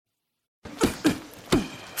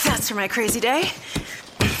for my crazy day.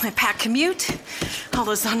 My packed commute, all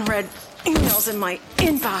those unread emails in my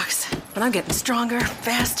inbox. But I'm getting stronger,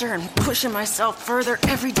 faster, and pushing myself further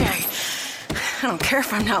every day. I don't care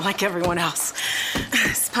if I'm not like everyone else.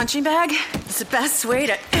 This punching bag is the best way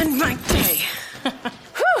to end my day.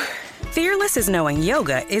 Whew. Fearless is knowing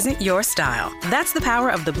yoga isn't your style. That's the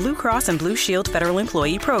power of the Blue Cross and Blue Shield Federal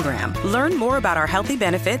Employee Program. Learn more about our healthy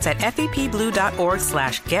benefits at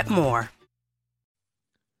fepblue.org/getmore.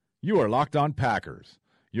 You are Locked On Packers,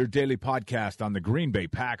 your daily podcast on the Green Bay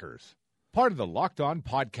Packers. Part of the Locked On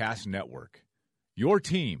Podcast Network. Your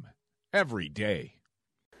team every day.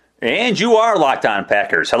 And you are Locked On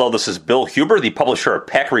Packers. Hello, this is Bill Huber, the publisher of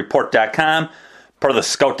PackerReport.com, part of the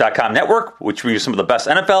Scout.com network, which reviews some of the best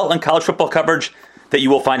NFL and college football coverage that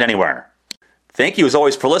you will find anywhere. Thank you, as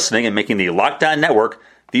always, for listening and making the Locked On Network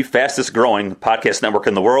the fastest growing podcast network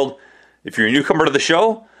in the world. If you're a newcomer to the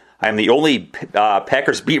show, I am the only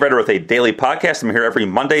Packers beat writer with a daily podcast. I'm here every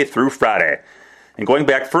Monday through Friday. And going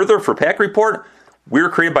back further for Packer Report, we were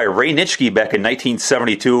created by Ray Nitschke back in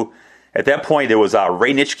 1972. At that point, it was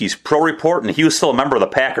Ray Nitschke's Pro Report, and he was still a member of the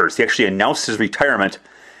Packers. He actually announced his retirement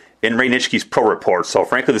in Ray Nitschke's Pro Report. So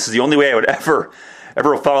frankly, this is the only way I would ever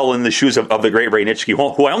follow in the shoes of the great Ray Nitschke,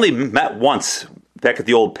 who I only met once back at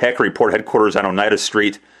the old Packer Report headquarters on Oneida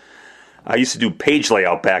Street. I used to do page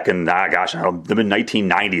layout back in, the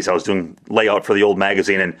mid-1990s. I was doing layout for the old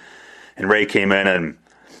magazine, and Ray came in and,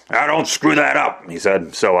 don't screw that up, he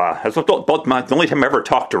said. So that's the only time I ever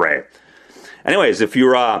talked to Ray. Anyways, if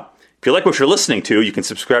you like what you're listening to, you can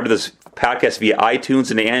subscribe to this podcast via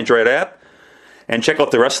iTunes and the Android app, and check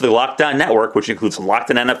out the rest of the Locked On Network, which includes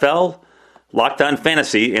Locked On NFL, Locked On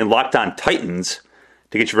Fantasy, and Locked On Titans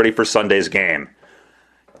to get you ready for Sunday's game.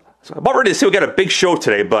 So I'm about ready to say we got a big show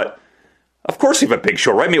today, but of course we have a big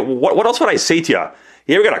show, right? I mean, what else would I say to you?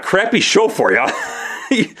 Yeah, we got a crappy show for you.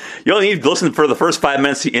 You only need to listen for the first 5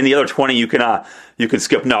 minutes. In the other 20, you can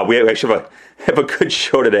skip. No, we actually have a good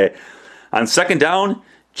show today. On second down,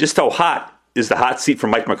 just how hot is the hot seat from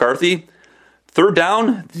Mike McCarthy? Third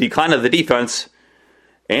down, the decline of the defense.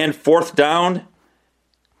 And fourth down,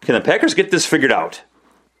 can the Packers get this figured out?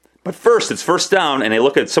 But first, it's first down, and I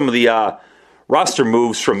look at some of the roster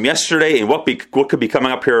moves from yesterday and what could be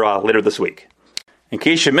coming up here later this week. In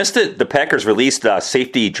case you missed it, the Packers released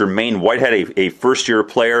safety Jermaine Whitehead, a first-year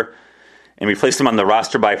player, and replaced him on the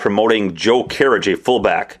roster by promoting Joe Carriage, a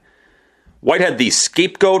fullback. Whitehead, the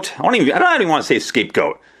scapegoat. I don't even want to say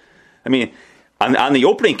scapegoat. I mean, on the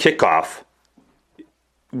opening kickoff,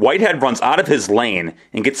 Whitehead runs out of his lane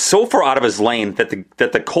and gets so far out of his lane that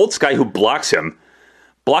the Colts guy who blocks him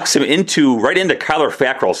right into Kyler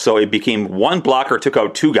Fackrell. So it became one blocker, took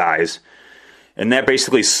out two guys, and that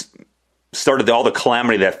basically started all the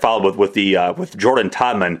calamity that followed with Jordan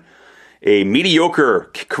Todman, a mediocre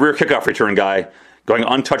career kickoff return guy, going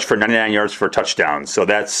untouched for 99 yards for a touchdown. So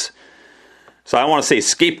I don't want to say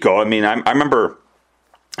scapegoat. I mean, I remember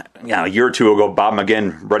a year or two ago, Bob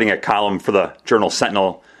McGinn writing a column for the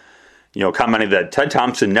Journal-Sentinel, commenting that Ted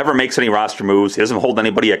Thompson never makes any roster moves. He doesn't hold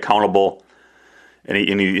anybody accountable. And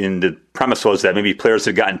the premise was that maybe players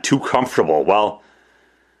had gotten too comfortable. Well,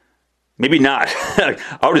 maybe not.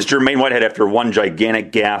 Out is Jermaine Whitehead after one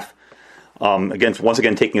gigantic gaffe. Once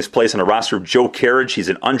again taking his place on the roster of Joe Carriage. He's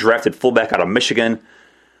an undrafted fullback out of Michigan.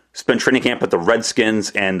 Spent training camp with the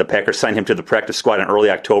Redskins, and the Packers signed him to the practice squad in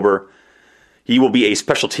early October. He will be a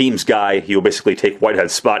special teams guy. He will basically take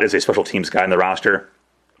Whitehead's spot as a special teams guy in the roster.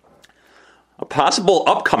 A possible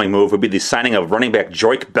upcoming move would be the signing of running back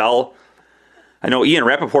Joique Bell. I know Ian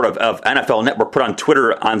Rappaport of NFL Network put on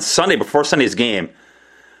Twitter on Sunday before Sunday's game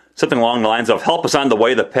something along the lines of, help us on the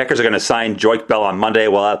way. The Packers are going to sign Joique Bell on Monday.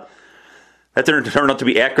 Well, that turned out to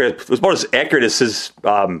be accurate. It was about as accurate as his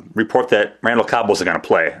report that Randall Cobb wasn't going to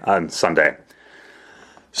play on Sunday.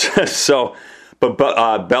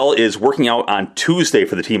 But Bell is working out on Tuesday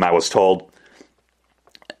for the team, I was told.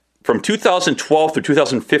 From 2012 through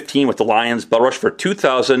 2015 with the Lions, Bell rushed for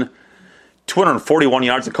 2,241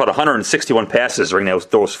 yards and caught 161 passes during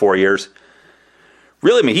those 4 years.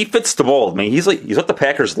 Really, I mean, he fits the mold. I mean, he's what the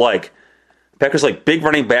Packers like. Packers like big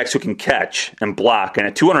running backs who can catch and block. And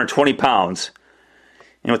at 220 pounds,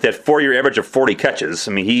 and with that 4-year average of 40 catches,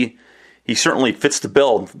 I mean, he certainly fits the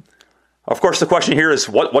bill. Of course, the question here is,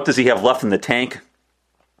 what does he have left in the tank?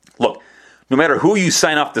 Look, no matter who you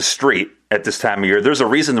sign off the street at this time of year, there's a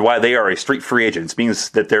reason why they are a street free agent. It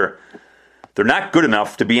means that they're not good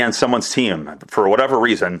enough to be on someone's team for whatever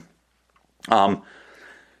reason. Bell,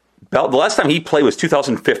 the last time he played was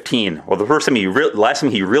 2015. Well, the last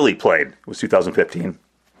time he really played was 2015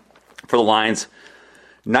 for the Lions.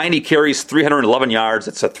 90 carries, 311 yards.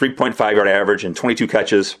 That's a 3.5 yard average and 22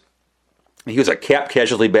 catches. He was a cap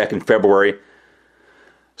casualty back in February.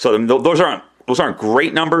 So those aren't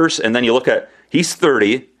great numbers. And then you look at, he's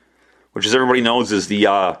 30, which as everybody knows is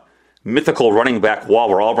the mythical running back wall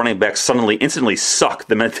where all running backs instantly suck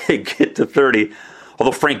the minute they get to 30.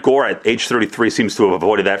 Although Frank Gore at age 33 seems to have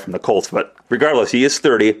avoided that from the Colts. But regardless, he is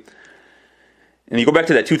 30. And you go back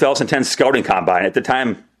to that 2010 scouting combine. At the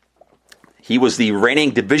time, he was the reigning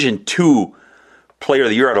Division II Player of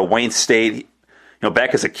the Year out of Wayne State.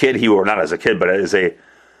 Back as a kid, or not as a kid, but as a,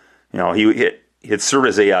 he had served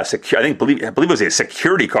as a I believe it was a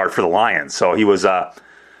security guard for the Lions. So he was,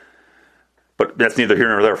 but that's neither here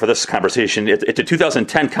nor there for this conversation. At the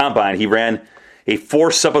 2010 combine, he ran a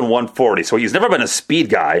 4.7 140. So he's never been a speed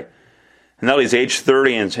guy. And now he's age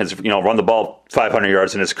 30 and has run the ball 500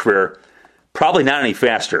 yards in his career. Probably not any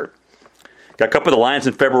faster. Got cut with the Lions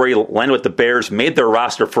in February, landed with the Bears, made their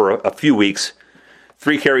roster for a few weeks.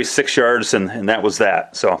 3 carries, 6 yards, and that was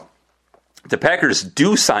that. So the Packers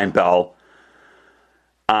do sign Bell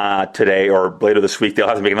today or later this week. They'll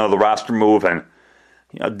have to make another roster move. And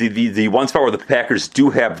the one spot where the Packers do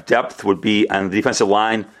have depth would be on the defensive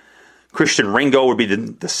line. Christian Ringo would be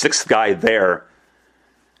the 6th guy there.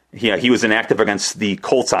 He was inactive against the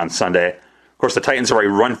Colts on Sunday. Of course, the Titans are a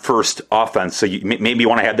run-first offense, so maybe you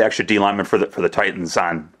want to have the extra D lineman for the Titans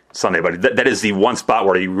on Sunday. But that is the one spot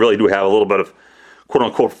where you really do have a little bit of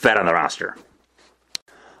quote-unquote fat on the roster.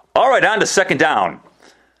 All right, on to second down.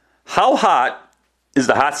 How hot is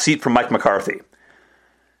the hot seat for Mike McCarthy?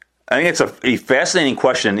 I think it's a fascinating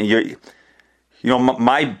question. I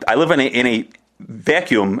live in a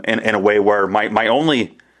vacuum in a way where my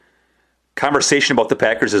only conversation about the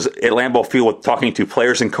Packers is at Lambeau Field with talking to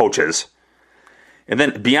players and coaches. And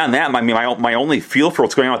then beyond that, my only feel for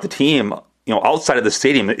what's going on with the team, outside of the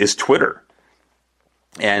stadium is Twitter.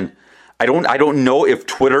 And I don't know if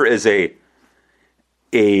Twitter is a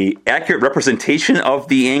accurate representation of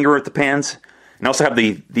the anger at the fans. And I also have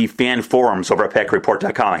the fan forums over at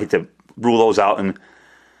PackerReport.com. I hate to rule those out. And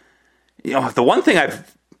the one thing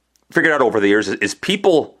I've figured out over the years is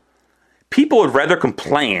people would rather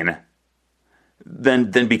complain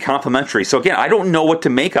than be complimentary. So again, I don't know what to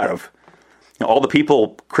make out of all the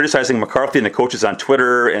people criticizing McCarthy and the coaches on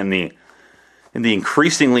Twitter and the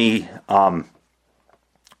increasingly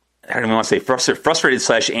I don't even want to say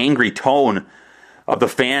frustrated / angry tone of the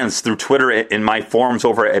fans through Twitter in my forums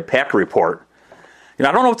over at Packer Report. I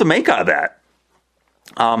don't know what to make out of that.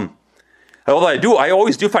 Although I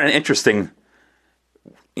always do find it interesting.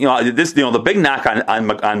 The big knock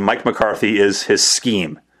on Mike McCarthy is his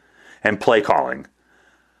scheme and play calling.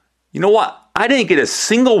 You know what? I didn't get a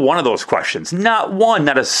single one of those questions. Not one,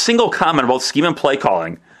 not a single comment about scheme and play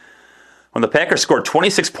calling. When the Packers scored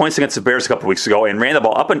 26 points against the Bears a couple weeks ago and moved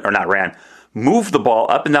the ball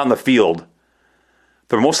up and down the field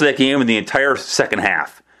for most of that game in the entire second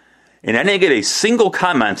half. And I didn't get a single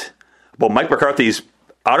comment about Mike McCarthy's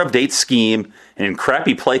out-of-date scheme and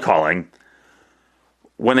crappy play calling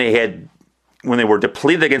when they were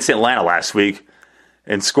depleted against Atlanta last week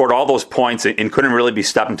and scored all those points and couldn't really be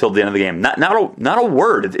stopped until the end of the game. Not a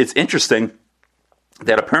word. It's interesting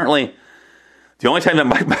that apparently the only time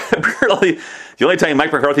Mike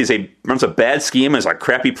McCarthy runs a bad scheme as a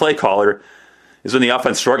crappy play caller is when the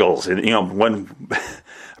offense struggles. And, when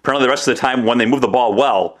apparently the rest of the time when they move the ball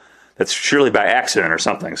well, that's surely by accident or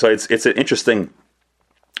something. So it's an interesting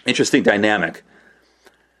dynamic.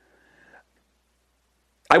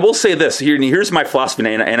 I will say this. Here's my philosophy,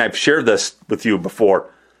 and I've shared this with you before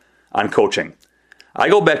on coaching. I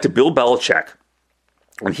go back to Bill Belichick.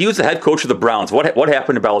 When he was the head coach of the Browns, what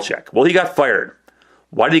happened to Belichick? Well, he got fired.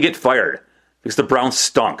 Why did he get fired? Because the Browns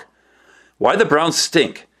stunk. Why did the Browns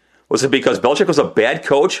stink? Was it because Belichick was a bad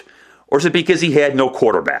coach, or is it because he had no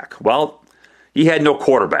quarterback? Well, he had no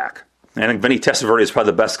quarterback. I think Vinny Testaverde is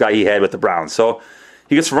probably the best guy he had with the Browns. So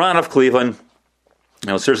he gets run out of Cleveland.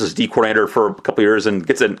 Serves as D coordinator for a couple of years and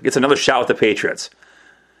gets another shot with the Patriots.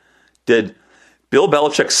 Did Bill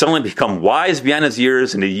Belichick suddenly become wise beyond his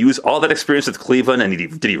years and did he use all that experience with Cleveland? And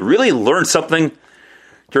did he really learn something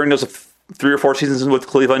during those 3 or 4 seasons with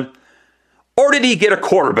Cleveland? Or did he get a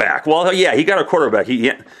quarterback? Well, yeah, he got a quarterback.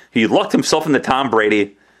 He lucked himself into Tom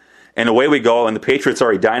Brady, and away we go. And the Patriots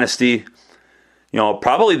are a dynasty.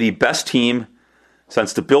 Probably the best team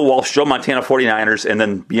since the Bill Walsh, Joe Montana 49ers, and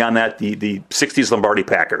then beyond that, the 60s Lombardi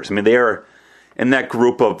Packers. They are in that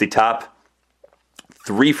group of the top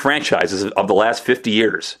 3 franchises of the last 50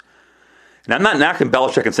 years. And I'm not knocking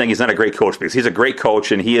Belichick and saying he's not a great coach, because he's a great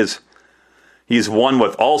coach, and he's won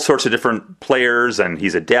with all sorts of different players, and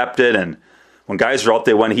he's adapted, and when guys are out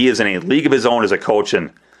there, when he is in a league of his own as a coach,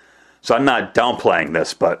 and so I'm not downplaying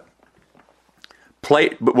this, but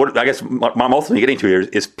But what I guess what I'm ultimately getting to here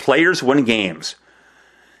is players win games.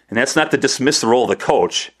 And that's not to dismiss the role of the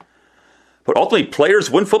coach. But ultimately,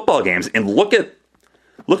 players win football games. And look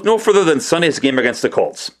no further than Sunday's game against the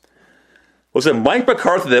Colts. Was it Mike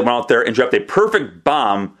McCarthy that went out there and dropped a perfect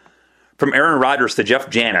bomb from Aaron Rodgers to Jeff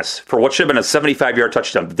Janis for what should have been a 75-yard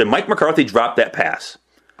touchdown? Did Mike McCarthy drop that pass?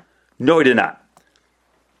 No, he did not.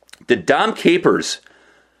 Did Dom Capers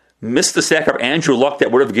miss the sack of Andrew Luck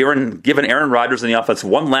that would have given Aaron Rodgers and the offense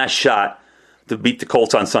one last shot to beat the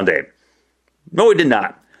Colts on Sunday? No, he did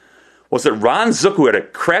not. Was it Ron Zook who had a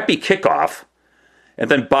crappy kickoff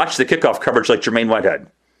and then botched the kickoff coverage like Jermaine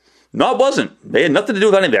Whitehead? No, it wasn't. They had nothing to do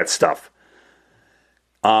with any of that stuff.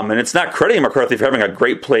 And it's not crediting McCarthy for having a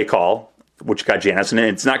great play call, which got Janis, and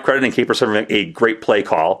it's not crediting Capers for having a great play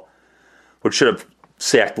call, which should have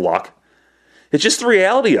sacked Luck. It's just the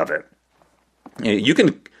reality of it. You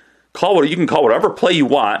can call whatever play you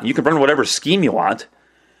want. You can run whatever scheme you want,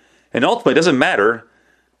 and ultimately, it doesn't matter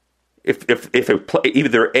if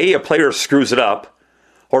either A, a player screws it up,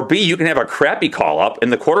 or B, you can have a crappy call up,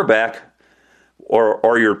 and the quarterback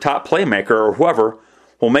or your top playmaker or whoever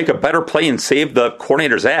will make a better play and save the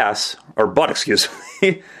coordinator's ass or butt, excuse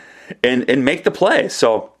me, and make the play.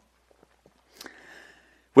 So,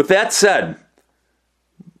 with that said,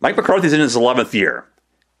 Mike McCarthy's in his 11th year.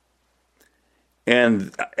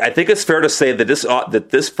 And I think it's fair to say that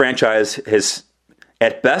this franchise has,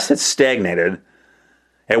 at best, it's stagnated.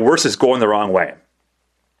 At worst, it's going the wrong way.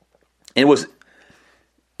 And it was,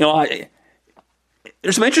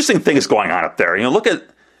 there's some interesting things going on up there. Look at,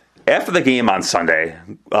 after the game on Sunday,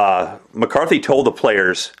 McCarthy told the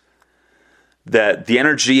players that the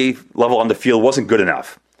energy level on the field wasn't good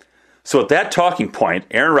enough. So at that talking point,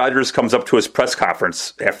 Aaron Rodgers comes up to his press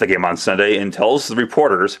conference after the game on Sunday and tells the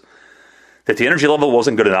reporters that the energy level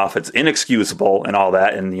wasn't good enough, it's inexcusable and all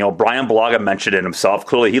that. And, Brian Bulaga mentioned it himself.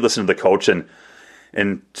 Clearly he listened to the coach and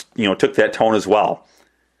took that tone as well.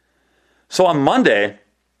 So on Monday,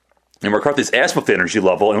 and McCarthy's asked about the energy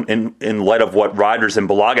level in light of what Rodgers and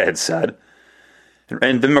Bulaga had said.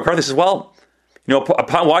 And then McCarthy says, well,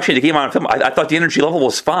 upon watching the game on film, I thought the energy level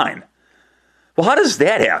was fine. Well, how does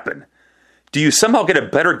that happen? Do you somehow get a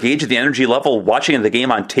better gauge of the energy level watching the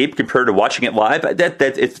game on tape compared to watching it live?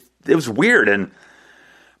 It was weird, and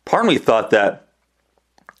part of me thought that,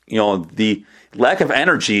 the lack of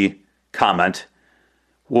energy comment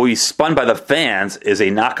will be spun by the fans as a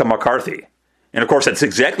knock on McCarthy. And of course, that's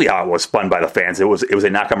exactly how it was spun by the fans. It was a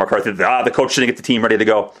knock on McCarthy. The coach didn't get the team ready to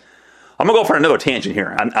go. I'm going to go for another tangent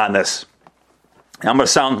here on this. And I'm going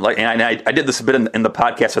to sound like, and I did this a bit in the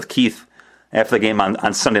podcast with Keith after the game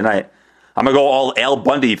on Sunday night. I'm going to go all Al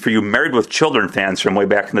Bundy for you Married with Children fans from way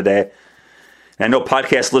back in the day. And I know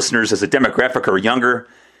podcast listeners as a demographic are younger,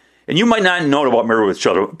 and you might not know about Married with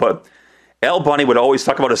Children, but Al Bundy would always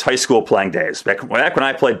talk about his high school playing days, back when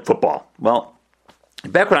I played football. Well,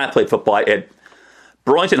 back when I played football at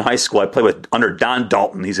Burlington High School, I played under Don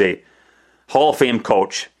Dalton. He's a Hall of Fame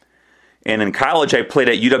coach. And in college, I played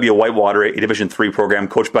at UW Whitewater, a Division III program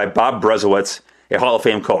coached by Bob Brezowitz, a Hall of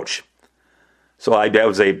Fame coach. So I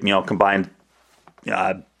was a combined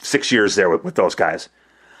 6 years there with those guys.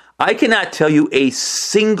 I cannot tell you a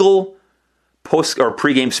single post or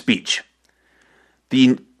pregame speech.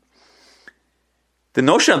 The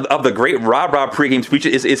notion of the great rah-rah pregame speech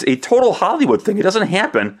is a total Hollywood thing. It doesn't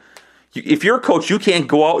happen. If you're a coach, you can't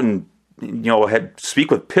go out and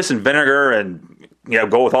speak with piss and vinegar and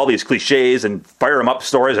go with all these cliches and fire them up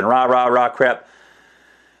stories and rah crap.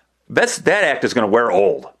 That act is going to wear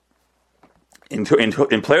old. And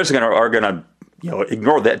players are going to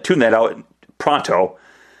ignore that, tune that out pronto.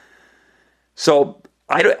 So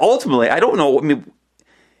ultimately, I don't know. I mean,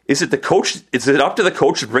 is it the coach? Is it up to the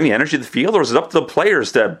coach to bring the energy to the field, or is it up to the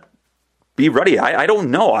players to be ready? I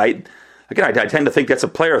don't know. I tend to think that's a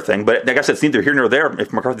player thing, but I guess it's neither here nor there.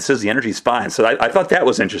 If McCarthy says the energy's fine, so I thought that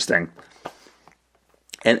was interesting.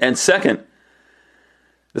 And second,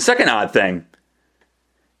 the second odd thing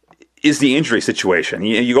is the injury situation.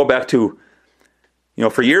 You go back to,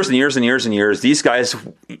 for years and years and years and years, these guys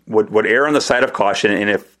would err on the side of caution, and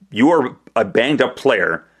if you are a banged up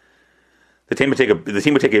player, the team would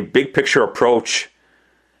take a big picture approach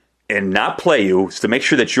and not play you to make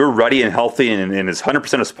sure that you're ready and healthy and as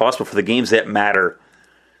 100% as possible for the games that matter.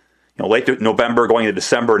 Late November, going into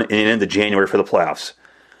December, and into January for the playoffs.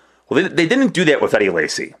 Well, they didn't do that with Eddie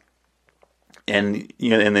Lacy. And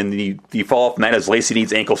and then the fall from that is Lacy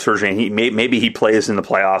needs ankle surgery, and maybe he plays in the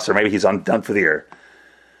playoffs, or maybe he's done for the year.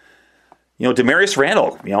 Demarius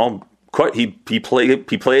Randall, he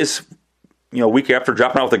plays, a week after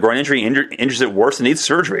dropping out with a groin injury, injures it worse and needs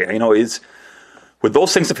surgery. would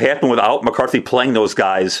those things have happened without McCarthy playing those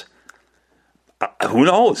guys? Who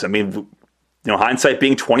knows? I mean, hindsight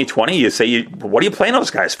being 2020, you say, what are you playing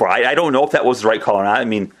those guys for? I don't know if that was the right call or not. I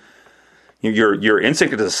mean, your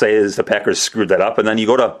instinct to say is the Packers screwed that up, and then you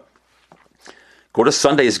go to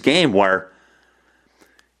Sunday's game where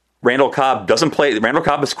Randall Cobb doesn't play. Randall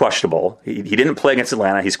Cobb is questionable. He didn't play against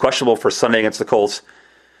Atlanta. He's questionable for Sunday against the Colts.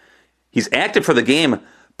 He's active for the game,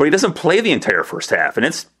 but he doesn't play the entire first half, and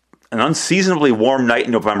it's an unseasonably warm night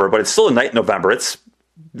in November, but it's still a night in November. It's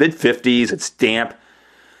mid-50s. It's damp.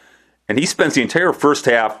 And he spends the entire first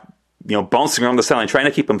half, bouncing around the sideline, trying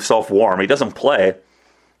to keep himself warm. He doesn't play.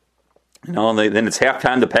 And then it's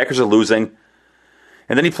halftime. The Packers are losing.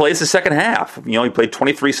 And then he plays the second half. He played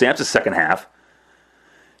 23 snaps the second half.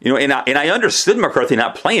 And I understood McCarthy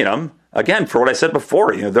not playing him, again, for what I said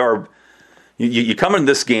before. You come into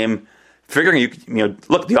this game figuring,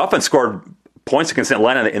 look, the offense scored points against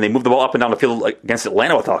Atlanta, and they moved the ball up and down the field against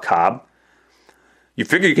Atlanta without Cobb. You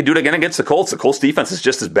figure you could do it again against the Colts. The Colts defense is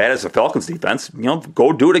just as bad as the Falcons defense.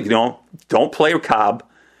 Go do it. Don't play with Cobb.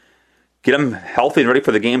 Get him healthy and ready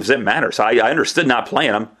for the games that matter. So I understood not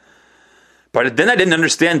playing him, but then I didn't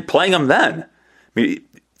understand playing him then. I mean,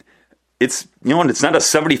 it's it's not a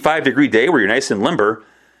 75-degree day where you're nice and limber.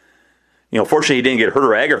 Fortunately, he didn't get hurt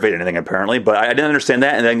or aggravate anything apparently, but I didn't understand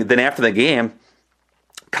that. And then after the game,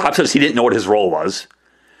 Cobb says he didn't know what his role was.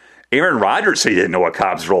 Aaron Rodgers said he didn't know what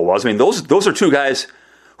Cobb's role was. I mean, those are two guys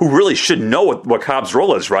who really should know what Cobb's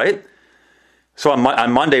role is, right? So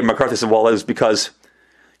on Monday, McCarthy said, well, it was because,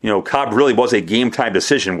 Cobb really was a game-time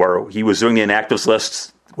decision where he was doing the inactives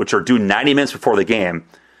lists, which are due 90 minutes before the game.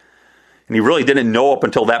 And he really didn't know up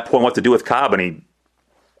until that point what to do with Cobb. And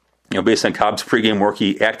he, based on Cobb's pregame work,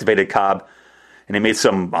 he activated Cobb. And he made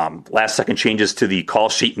some last-second changes to the call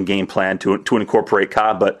sheet and game plan to incorporate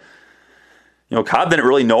Cobb. But Cobb didn't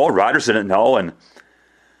really know. Rodgers didn't know, and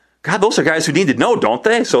God, those are guys who need to know, don't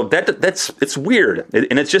they? So it's weird,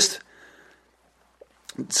 and it's just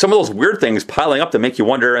some of those weird things piling up to make you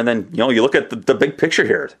wonder. And then you look at the big picture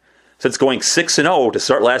here. So it's going 6-0 to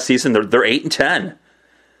start last season. They're 8-10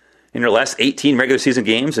 in their last 18 regular season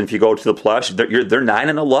games, and if you go to the playoffs, they're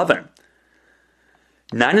 9-11.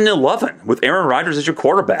 9-11 with Aaron Rodgers as your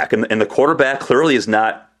quarterback, and the quarterback clearly is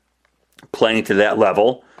not playing to that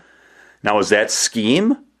level. Now, is that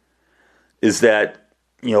scheme? Is that,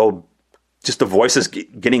 just the voices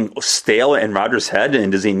getting stale in Rodgers' head,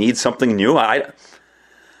 and does he need something new?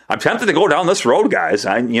 I'm tempted to go down this road, guys.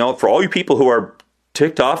 For all you people who are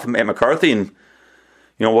ticked off at McCarthy, and,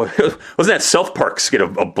 wasn't that South Park skit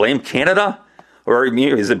of Blame Canada? Or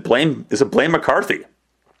is it Blame McCarthy?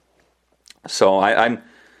 So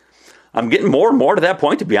I'm getting more and more to that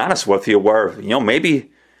point, to be honest with you, where,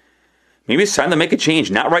 maybe it's time to make a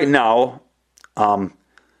change. Not right now.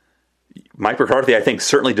 Mike McCarthy, I think,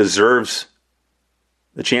 certainly deserves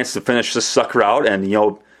the chance to finish this sucker out. And,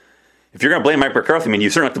 if you're going to blame Mike McCarthy, you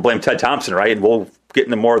certainly have to blame Ted Thompson, right? And we'll get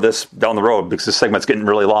into more of this down the road because this segment's getting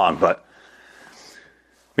really long. But,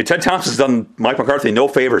 Ted Thompson's done Mike McCarthy no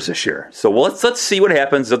favors this year. So let's see what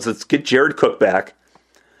happens. Let's get Jared Cook back.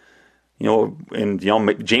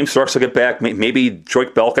 James Starks will get back. Maybe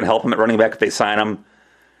Joique Bell can help him at running back if they sign him.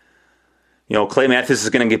 Clay Matthews is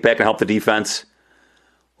going to get back and help the defense.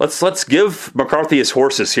 Let's give McCarthy his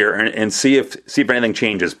horses here and see if anything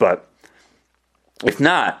changes. But if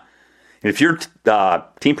not, and if you're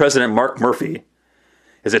team president Mark Murphy,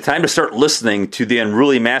 is it time to start listening to the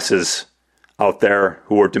unruly masses out there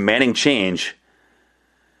who are demanding change,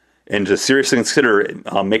 and to seriously consider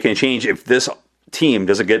making a change if this team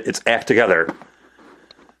doesn't get its act together,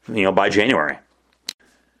 by January.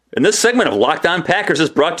 And this segment of Locked On Packers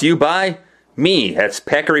is brought to you by me. That's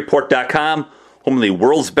PackerReport.com, home of the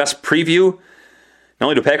world's best preview. Not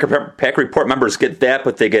only do Packer Report members get that,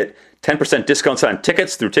 but they get 10% discounts on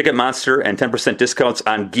tickets through Ticketmonster and 10% discounts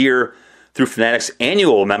on gear through Fanatics.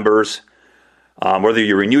 Annual members, whether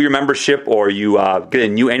you renew your membership or you get a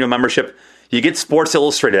new annual membership, you get Sports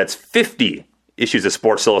Illustrated. That's 50 issues of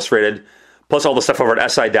Sports Illustrated, plus all the stuff over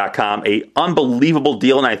at SI.com. A unbelievable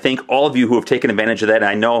deal, and I thank all of you who have taken advantage of that. And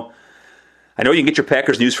I know you can get your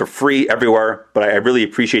Packers news for free everywhere, but I really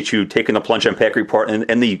appreciate you taking the plunge on Packer Report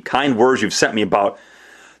and the kind words you've sent me about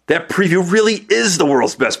that preview really is the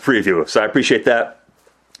world's best preview. So I appreciate that.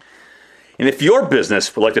 And if your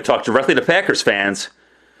business would like to talk directly to Packers fans,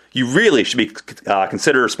 you really should be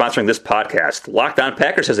consider sponsoring this podcast. Locked On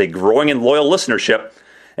Packers has a growing and loyal listenership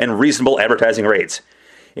and reasonable advertising rates.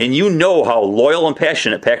 And you know how loyal and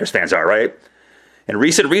passionate Packers fans are, right? And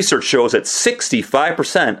recent research shows that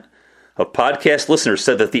 65% of podcast listeners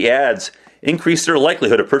said that the ads increased their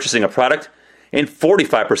likelihood of purchasing a product, and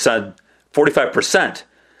 45% 45%.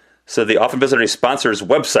 So they often visit a sponsor's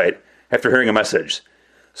website after hearing a message.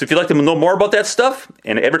 So if you'd like to know more about that stuff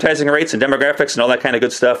and advertising rates and demographics and all that kind of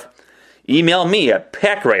good stuff, email me at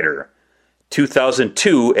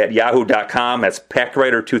packwriter2002@yahoo.com. That's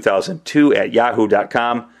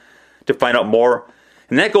packwriter2002@yahoo.com to find out more.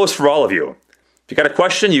 And that goes for all of you. If you got a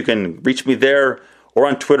question, you can reach me there or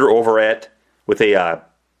on Twitter over at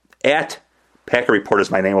Packer Report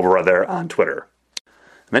is my name over there on Twitter.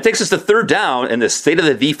 And that takes us to third down in the state of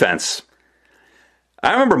the defense.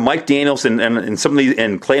 I remember Mike Daniels and some of these,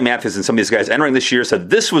 and Clay Matthews and some of these guys entering this year said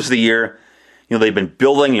this was the year. They've been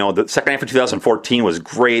building. The second half of 2014 was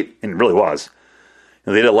great, and it really was.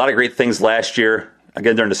 They did a lot of great things last year,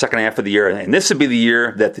 again during the second half of the year, and this would be the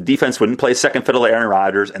year that the defense wouldn't play second fiddle to Aaron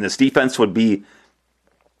Rodgers, and this defense would be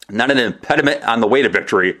not an impediment on the way to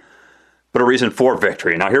victory, but a reason for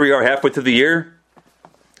victory. Now here we are halfway through the year.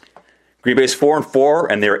 Green Bay's 4-4,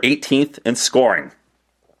 and they're 18th in scoring.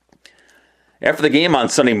 After the game on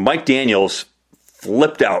Sunday, Mike Daniels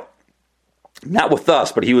flipped out. Not with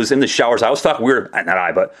us, but he was in the showers. I was talking weird, not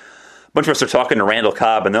I, but a bunch of us are talking to Randall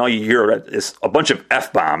Cobb, and then all you hear is a bunch of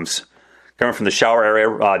F-bombs coming from the shower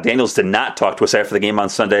area. Daniels did not talk to us after the game on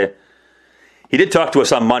Sunday. He did talk to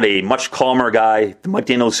us on Monday, a much calmer guy. Mike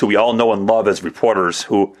Daniels, who we all know and love as reporters,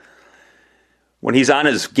 who, when he's on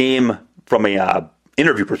his game from a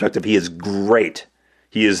interview perspective, he is great.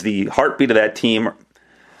 He is the heartbeat of that team.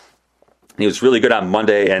 He was really good on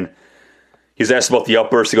Monday, and he's asked about the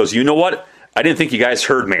outburst. He goes, you know what? I didn't think you guys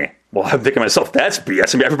heard me. Well, I'm thinking to myself, that's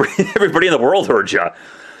BS. I mean, everybody in the world heard you.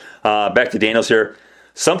 Back to Daniels here.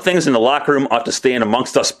 Some things in the locker room ought to stay in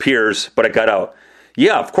amongst us peers, but it got out.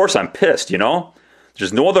 Yeah, of course I'm pissed,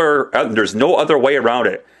 There's no other way around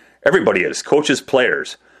it. Everybody is, coaches,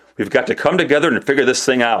 players. We've got to come together and figure this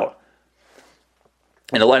thing out.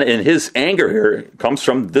 And his anger here comes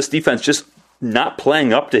from this defense just not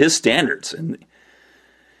playing up to his standards. And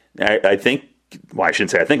I think, well, I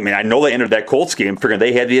shouldn't say I think, I know they entered that Colts game figuring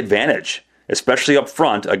they had the advantage, especially up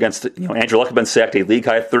front against, Andrew Luck had been sacked a league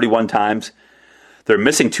high 31 times. They're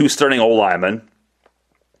missing 2 starting O-linemen.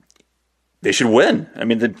 They should win.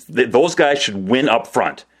 Those guys should win up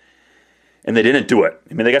front. And they didn't do it.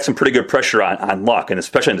 They got some pretty good pressure on Luck, and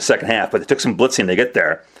especially in the second half, but they took some blitzing to get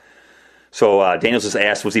there. So Daniels was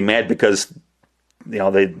asked, was he mad because,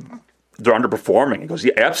 they're underperforming? He goes,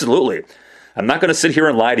 yeah, absolutely. I'm not going to sit here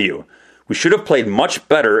and lie to you. We should have played much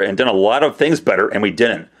better and done a lot of things better, and we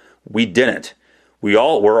didn't.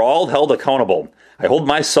 We're all held accountable. I hold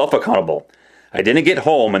myself accountable. I didn't get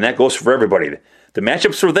home, and that goes for everybody. The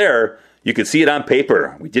matchups were there. You could see it on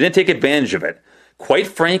paper. We didn't take advantage of it. Quite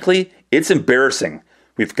frankly, it's embarrassing.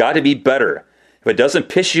 We've got to be better. If it doesn't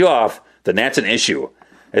piss you off, then that's an issue.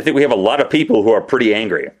 I think we have a lot of people who are pretty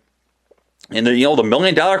angry. And the $1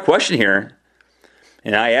 million question here,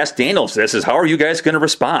 and I asked Daniels this, is how are you guys going to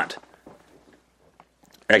respond?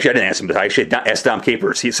 Actually, I didn't ask him, but I actually asked Dom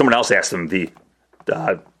Capers. Someone else asked him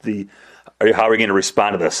how are we going to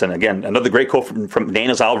respond to this? And again, another great quote from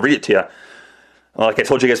Daniels. I'll read it to you. Like I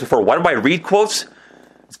told you guys before, why do I read quotes?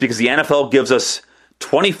 It's because the NFL gives us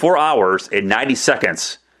 24 hours and 90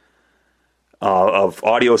 seconds of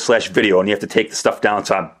audio/video, and you have to take the stuff down.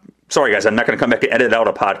 So I'm sorry, guys, I'm not going to come back and edit out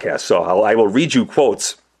a podcast. So I will read you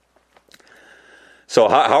quotes. So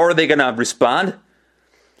how are they going to respond?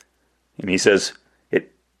 And he says,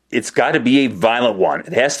 it's got to be a violent one.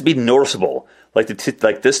 It has to be noticeable. Like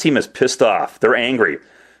this team is pissed off. They're angry.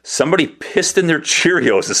 Somebody pissed in their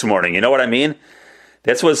Cheerios this morning. You know what I mean?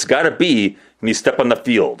 That's what it's got to be when you step on the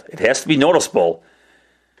field. It has to be noticeable.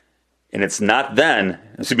 And it's not then.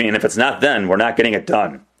 And if it's not then, we're not getting it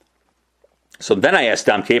done. So then I asked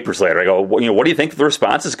Dom Capers later. I go, what do you think the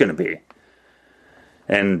response is going to be?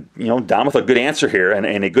 And Dom with a good answer here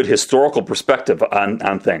and a good historical perspective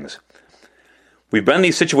on things. We've been in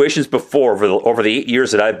these situations before over the 8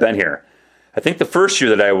 years that I've been here. I think the first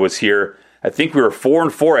year that I was here, I think we were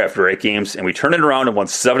 4-4 after 8 games, and we turned it around and won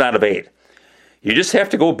 7 out of 8. You just have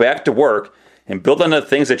to go back to work and build on the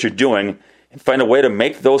things that you're doing and find a way to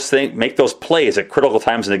make those plays at critical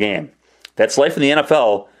times in the game. That's life in the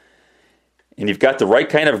NFL, and you've got the right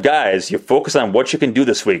kind of guys. You focus on what you can do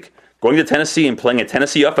this week. Going to Tennessee and playing a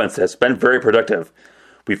Tennessee offense that's been very productive.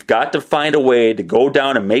 We've got to find a way to go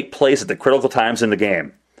down and make plays at the critical times in the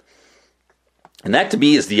game. And that, to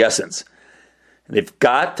me, is the essence. They've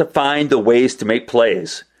got to find the ways to make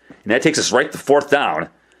plays. And that takes us right to 4th down.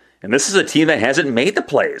 And this is a team that hasn't made the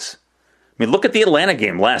plays. Look at the Atlanta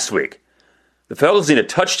game last week. The Falcons need a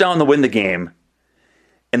touchdown to win the game.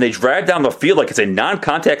 And they drive down the field like it's a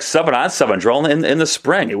non-contact 7-on-7 drill in the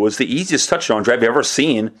spring. It was the easiest touchdown drive you've ever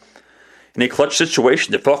seen in a clutch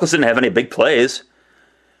situation. The Falcons didn't have any big plays.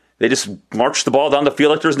 They just marched the ball down the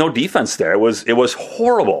field like there was no defense there. It was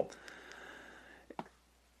horrible.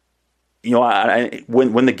 You know,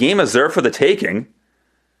 when the game is there for the taking,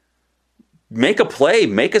 make a play,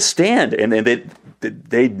 make a stand, and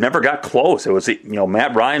they never got close. It was, you know,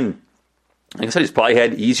 Matt Ryan. Like I said, he's probably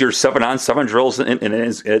had easier 7-on-7 drills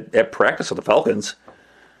at practice with the Falcons.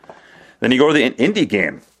 Then you go to the Indy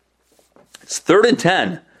game. It's 3rd and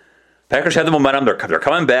 10. Packers have the momentum. They're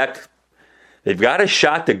coming back. They've got a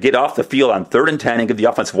shot to get off the field on 3rd and 10 and give the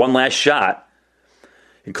offense one last shot.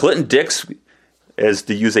 And Clinton Dix, as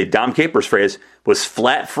to use a Dom Capers phrase, was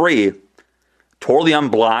flat free, totally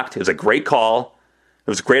unblocked. It was a great call. It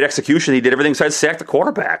was a great execution. He did everything besides sack the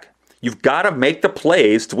quarterback. You've got to make the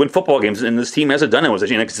plays to win football games, and this team hasn't done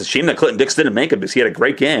it. It's a shame that Clinton Dix didn't make it because he had a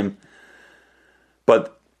great game.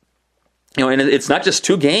 But, you know, and it's not just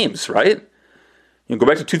 2 games, right? You go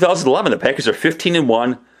back to 2011. The Packers are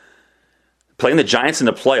 15-1, playing the Giants in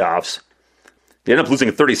the playoffs. They ended up losing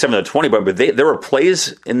 37-20, but there were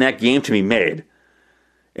plays in that game to be made,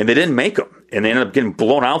 and they didn't make them. And they ended up getting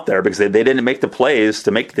blown out there because they didn't make the plays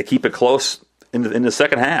to keep it close in the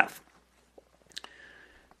second half.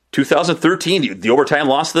 2013, the overtime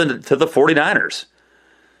loss to the 49ers.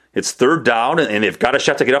 It's 3rd down, and they've got a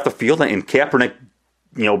shot to get off the field, and Kaepernick,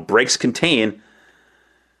 you know, breaks contain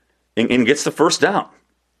and gets the first down.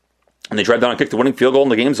 And they drive down and kick the winning field goal,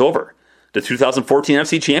 and the game's over. The 2014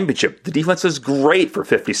 NFC Championship, the defense was great for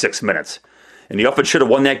 56 minutes. And the offense should have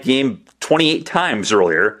won that game 28 times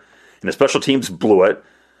earlier, and the special teams blew it.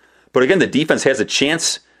 But again, the defense has a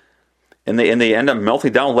chance, and they end up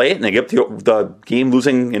melting down late, and they get the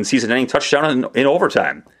game-losing and season-ending touchdown in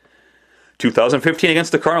overtime. 2015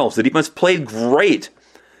 against the Cardinals, the defense played great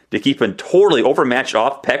to keep a totally overmatched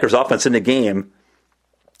Packers offense in the game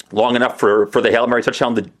long enough for the Hail Mary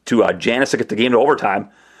touchdown to Janis to get the game to overtime.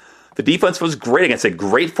 The defense was great against a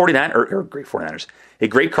great 49ers, a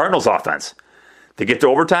great Cardinals offense. They get to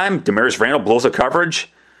overtime, Demarius Randall blows a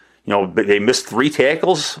coverage. You know, they missed 3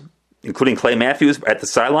 tackles, including Clay Matthews at the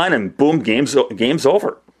sideline, and boom, game's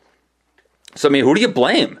over. So, I mean, who do you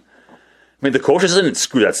blame? I mean, the coaches didn't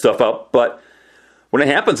screw that stuff up, but when it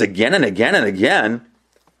happens again and again and again,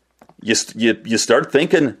 you start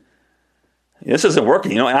thinking, this isn't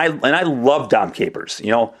working. You know, and I love Dom Capers.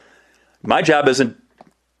 You know, my job isn't.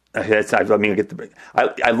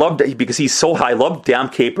 I love because he's so high. I love Dom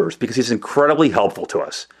Capers because he's incredibly helpful to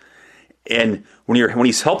us. And when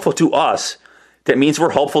he's helpful to us, that means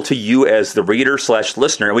we're helpful to you as the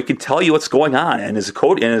reader/listener, and we can tell you what's going on. And as a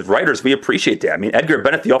coach and as writers, we appreciate that. I mean, Edgar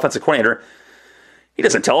Bennett, the offensive coordinator, he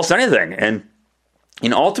doesn't tell us anything. And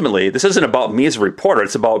ultimately, this isn't about me as a reporter.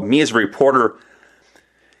 It's about me as a reporter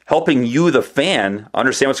helping you, the fan,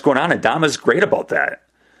 understand what's going on. And Dom is great about that.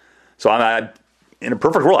 So in a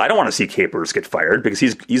perfect world, I don't want to see Capers get fired because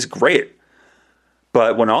he's great.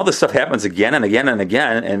 But when all this stuff happens again and again and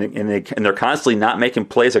again, and they're constantly not making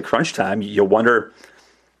plays at crunch time, you wonder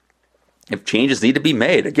if changes need to be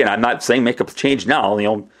made. Again, I'm not saying make a change now. You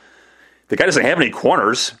know, the guy doesn't have any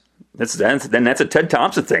corners. Then that's a Ted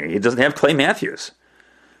Thompson thing. He doesn't have Clay Matthews.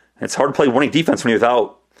 It's hard to play winning defense when you're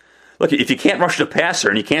without. Look, if you can't rush the passer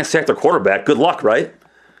and you can't sack the quarterback, good luck, right?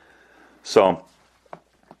 So,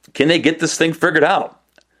 can they get this thing figured out?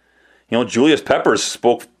 You know, Julius Peppers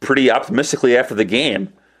spoke pretty optimistically after the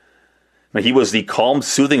game. I mean, he was the calm,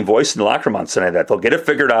 soothing voice in the locker room on Sunday that they'll get it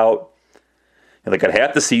figured out. And they got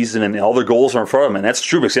half the season, and all their goals are in front of them. And that's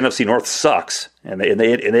true because NFC North sucks, and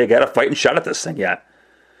they got a fighting shot at this thing yet.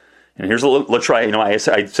 And here's a LaTroy. You know, I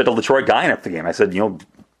said to LaTroy Guyan after the game, I said, you know,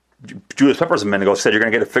 Julius Peppers a minute ago said you're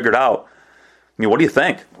going to get it figured out. I mean, what do you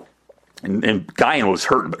think? And Guyan was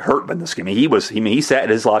hurt in this game. He sat in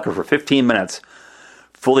his locker for 15 minutes.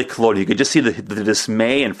 Fully clothed. You could just see the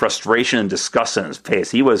dismay and frustration and disgust in his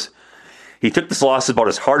face. He took this loss about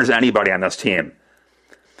as hard as anybody on this team.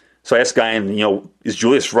 So I asked Guyan, you know, is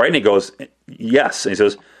Julius right? And he goes, yes. And he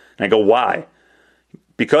says, and I go, why?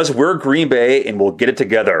 Because we're Green Bay and we'll get it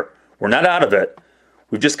together. We're not out of it.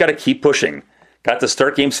 We've just got to keep pushing. Got to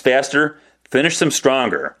start games faster, finish them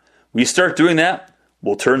stronger. We start doing that,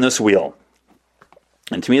 we'll turn this wheel.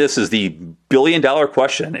 And to me, this is the billion-dollar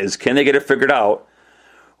question, is can they get it figured out?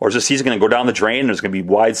 Or is the season going to go down the drain and there's going to be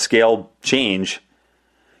wide-scale change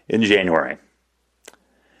in January?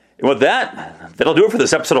 And with that, that'll do it for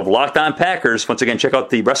this episode of Locked On Packers. Once again, check out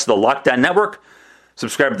the rest of the Locked On Network.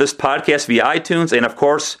 Subscribe to this podcast via iTunes. And, of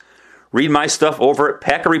course, read my stuff over at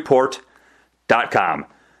PackerReport.com.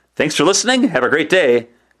 Thanks for listening. Have a great day.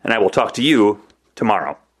 And I will talk to you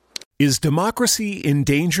tomorrow. Is democracy in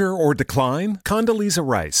danger or decline? Condoleezza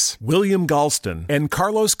Rice, William Galston, and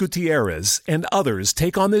Carlos Gutierrez and others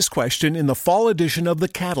take on this question in the fall edition of The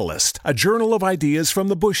Catalyst, a journal of ideas from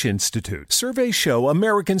the Bush Institute. Surveys show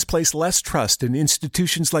Americans place less trust in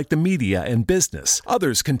institutions like the media and business.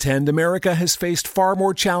 Others contend America has faced far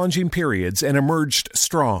more challenging periods and emerged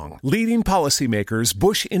strong. Leading policymakers,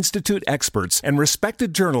 Bush Institute experts, and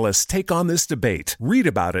respected journalists take on this debate. Read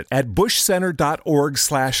about it at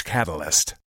bushcenter.org/catalyst.